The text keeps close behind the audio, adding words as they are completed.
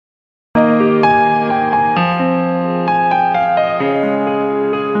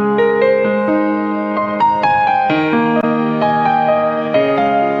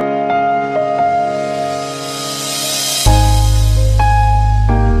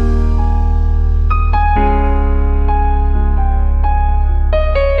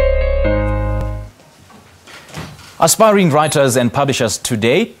Aspiring writers and publishers,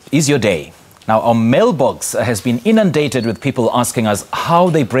 today is your day. Now, our mailbox has been inundated with people asking us how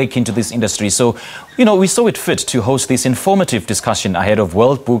they break into this industry. So, we saw it fit to host this informative discussion ahead of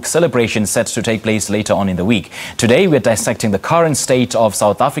World Book Celebration set to take place later on in the week. Today, we're dissecting the current state of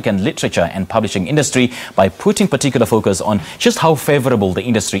South African literature and publishing industry by putting particular focus on just how favourable the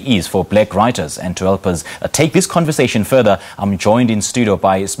industry is for black writers. And to help us take this conversation further, I'm joined in studio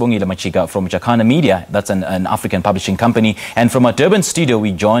by Sibongile Machika from Jacana Media. That's an African publishing company. And from our Durban studio,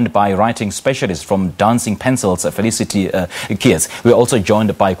 we're joined by writing specialist from Dancing Pencils, Felicity Keats. We're also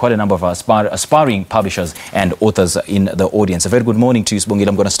joined by quite a number of aspiring publishers and authors in the audience. A very good morning to you, Sibongile.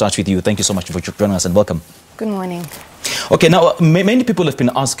 I'm going to start with you. Thank you so much for joining us and welcome. Good morning. Okay, now many people have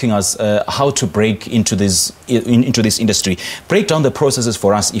been asking us how to break into this industry. Break down the processes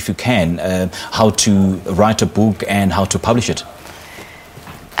for us if you can, how to write a book and how to publish it.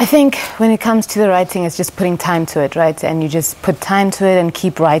 I think when it comes to the writing, it's just putting time to it, right? And you just put time to it and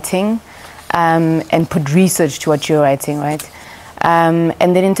keep writing and put research to what you're writing, right?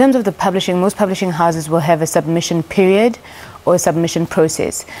 And then in terms of the publishing, most publishing houses will have a submission period or a submission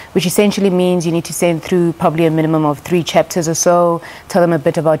process, which essentially means you need to send through probably a minimum of 3 chapters or so, tell them a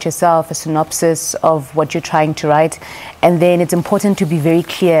bit about yourself, a synopsis of what you're trying to write, and then it's important to be very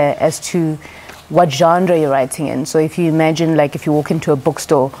clear as to what genre you're writing in. So if you imagine, like, if you walk into a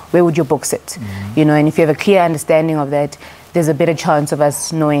bookstore, where would your book sit? Mm-hmm. And if you have a clear understanding of that, there's a better chance of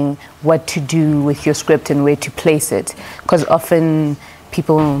us knowing what to do with your script and where to place it, because often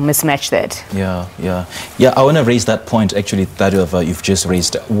people mismatch that. Yeah. I want to raise that point, actually, that you've just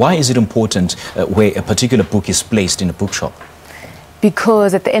raised. Why is it important where a particular book is placed in a bookshop?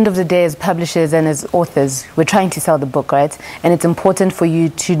 Because at the end of the day, as publishers and as authors, we're trying to sell the book, right? And it's important for you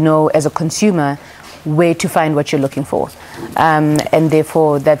to know, as a consumer, where to find what you're looking for. And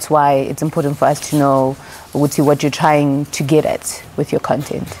therefore, that's why it's important for us to know what you're trying to get at with your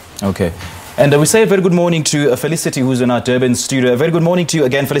content. Okay. And we say a very good morning to Felicity, who's in our Durban studio. A very good morning to you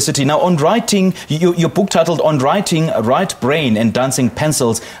again, Felicity. Now, on writing, your book titled On Writing, Right Brain and Dancing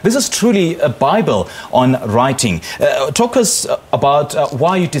Pencils, this is truly a Bible on writing. Talk us about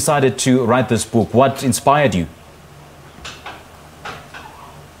why you decided to write this book. What inspired you?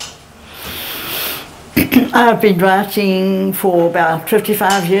 I've been writing for about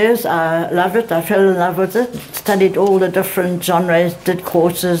 55 years. I love it. I fell in love with it. Studied all the different genres, did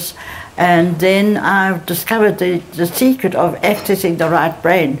courses, and then I've discovered the secret of accessing the right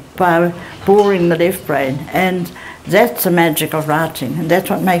brain by boring the left brain. And that's the magic of writing. And that's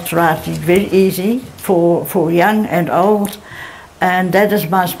what makes writing very easy for young and old. And that is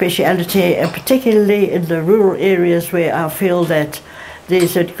my speciality, particularly in the rural areas where I feel that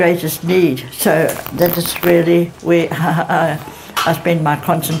there's the greatest need. So that is really where I spend my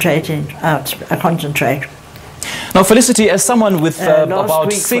concentrating. I concentrate. Now, Felicity, as someone with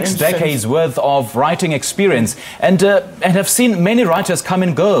about 6 decades worth of writing experience and have seen many writers come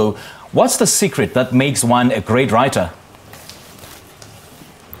and go, what's the secret that makes one a great writer?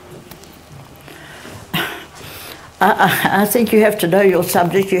 I think you have to know your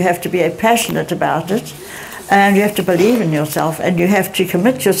subject, you have to be passionate about it, and you have to believe in yourself, and you have to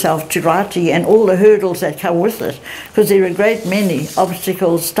commit yourself to writing and all the hurdles that come with it, because there are a great many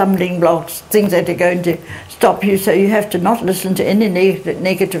obstacles, stumbling blocks, things that are going to stop you. So you have to not listen to any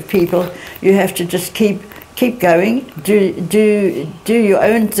negative people. You have to just keep going, do your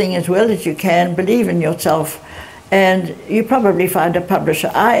own thing as well as you can, believe in yourself, and you probably find a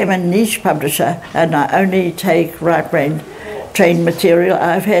publisher. I am a niche publisher, and I only take right brain trained material.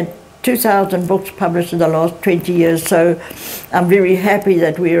 I've had 2,000 books published in the last 20 years, so I'm very happy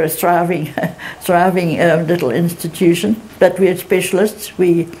that we're a thriving little institution. But we're specialists.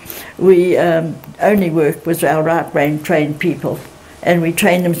 We only work with our right brain trained people, and we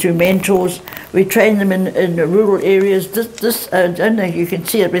train them through mentors. We train them in the rural areas. I don't know if you can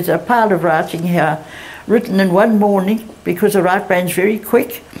see it, but there's a pile of writing here, written in one morning, because the right brain's very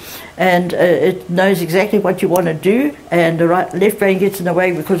quick, and it knows exactly what you want to do, and the left brain gets in the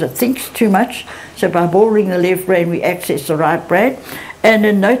way because it thinks too much. So by boring the left brain, we access the right brain, and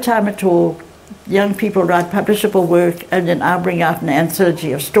in no time at all, young people write publishable work, and then I bring out an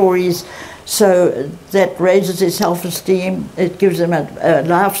anthology of stories. So that raises their self-esteem. It gives them a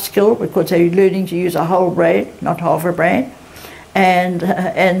life skill, because they're learning to use a whole brain, not half a brain. And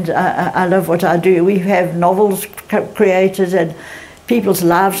I love what I do. We have novels creators, and people's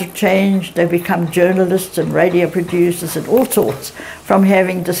lives have changed. They've become journalists and radio producers and all sorts from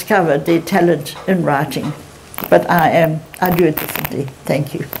having discovered their talent in writing. But I do it differently.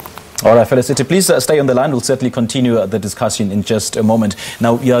 Thank you. All right, Felicity, please stay on the line. We'll certainly continue the discussion in just a moment.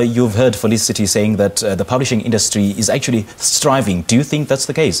 Now, you've heard Felicity saying that the publishing industry is actually striving. Do you think that's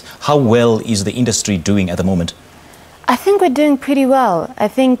the case? How well is the industry doing at the moment? I think we're doing pretty well. I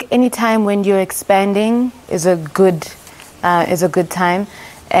think any time when you're expanding is a good time.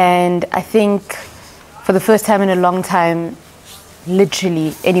 And I think for the first time in a long time,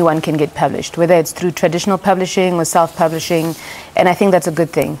 literally anyone can get published, whether it's through traditional publishing or self-publishing. And I think that's a good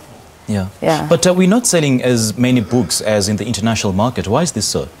thing. Yeah. But we're not selling as many books as in the international market. Why is this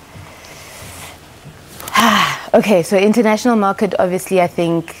so? Okay, so international market, obviously, I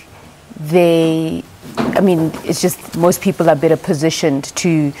think it's just most people are better positioned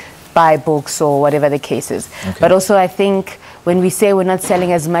to buy books or whatever the case is. Okay. But also I think when we say we're not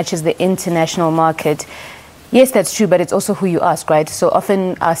selling as much as the international market, yes, that's true, but it's also who you ask, right? So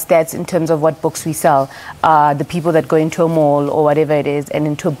often our stats in terms of what books we sell are the people that go into a mall or whatever it is and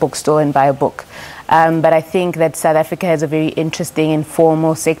into a bookstore and buy a book. But I think that South Africa has a very interesting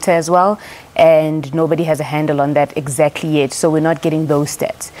informal sector as well, and nobody has a handle on that exactly yet. So we're not getting those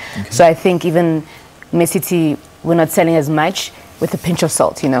stats. Okay. So I think even Mesiti, we're not selling as much with a pinch of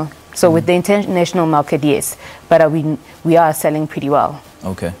salt, you know. So with the international market, yes, but we are selling pretty well.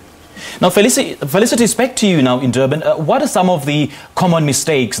 Okay. Now, Felicity, back to you now in Durban. What are some of the common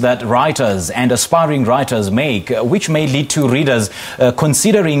mistakes that writers and aspiring writers make, which may lead to readers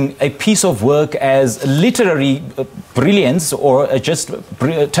considering a piece of work as literary brilliance or just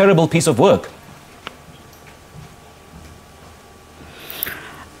a terrible piece of work?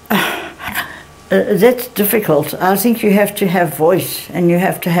 That's difficult. I think you have to have voice, and you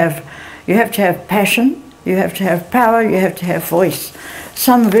have to have passion, you have to have power, you have to have voice.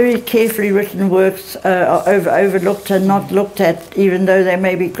 Some very carefully written works are overlooked and not looked at, even though they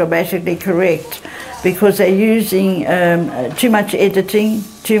may be grammatically correct, because they're using too much editing,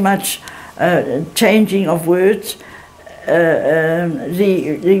 too much changing of words.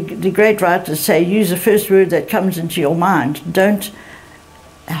 The great writers say, use the first word that comes into your mind. Don't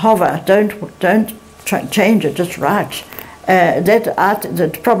hover, don't change it, just write.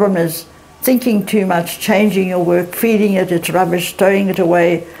 The problem is thinking too much, changing your work, feeding it, it's rubbish, throwing it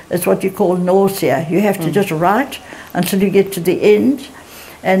away. It's what you call nausea. You have to just write until you get to the end,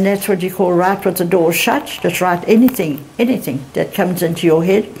 and that's what you call write with the door shut. Just write anything that comes into your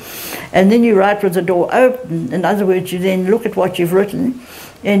head, and then you write with the door open. In other words, you then look at what you've written,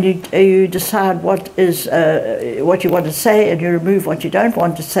 and you decide what you want to say, and you remove what you don't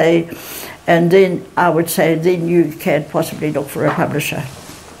want to say, and then I would say then you can possibly look for a publisher.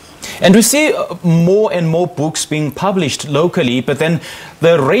 And we see more and more books being published locally, but then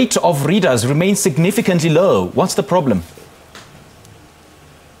the rate of readers remains significantly low. What's the problem?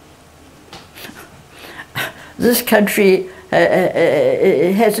 This country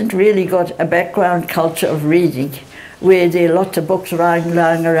hasn't really got a background culture of reading, where there are lots of books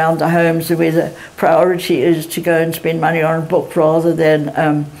lying around the homes, where the priority is to go and spend money on a book rather than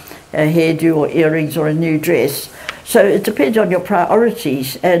a hairdo or earrings or a new dress. So it depends on your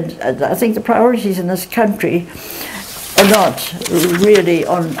priorities, and I think the priorities in this country are not really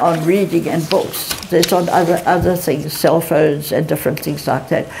on reading and books. It's on other things, cell phones and different things like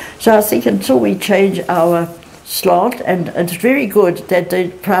that. So I think until we change our slant, and it's very good that the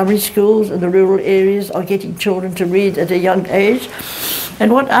primary schools in the rural areas are getting children to read at a young age.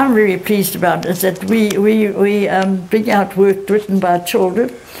 And what I'm very pleased about is that we bring out work written by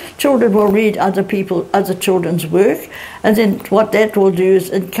children. Children will read other children's work, and then what that will do is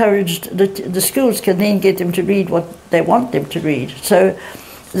encourage the schools can then get them to read what they want them to read. So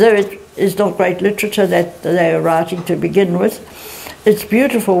though it is not great literature that they are writing to begin with, it's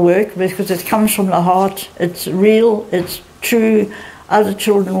beautiful work because it comes from the heart, it's real, it's true. Other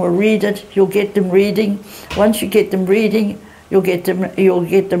children will read it, you'll get them reading. Once you get them reading, you'll get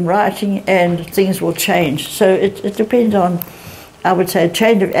them writing, and things will change. So it depends on, I would say, a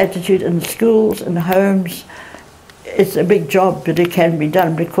change of attitude in the schools and the homes. It's a big job, but it can be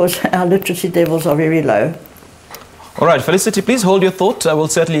done because our literacy levels are very low. All right, Felicity, please hold your thought. We'll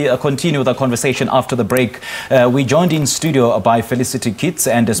certainly continue the conversation after the break. We joined in studio by Felicity Keats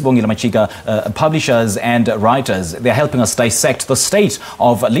and Sibongile Machika, publishers and writers. They're helping us dissect the state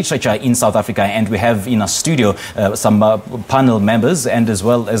of literature in South Africa, and we have in our studio some panel members, and as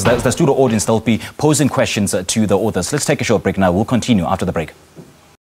well as the studio audience. They'll be posing questions to the authors. Let's take a short break now. We'll continue after the break.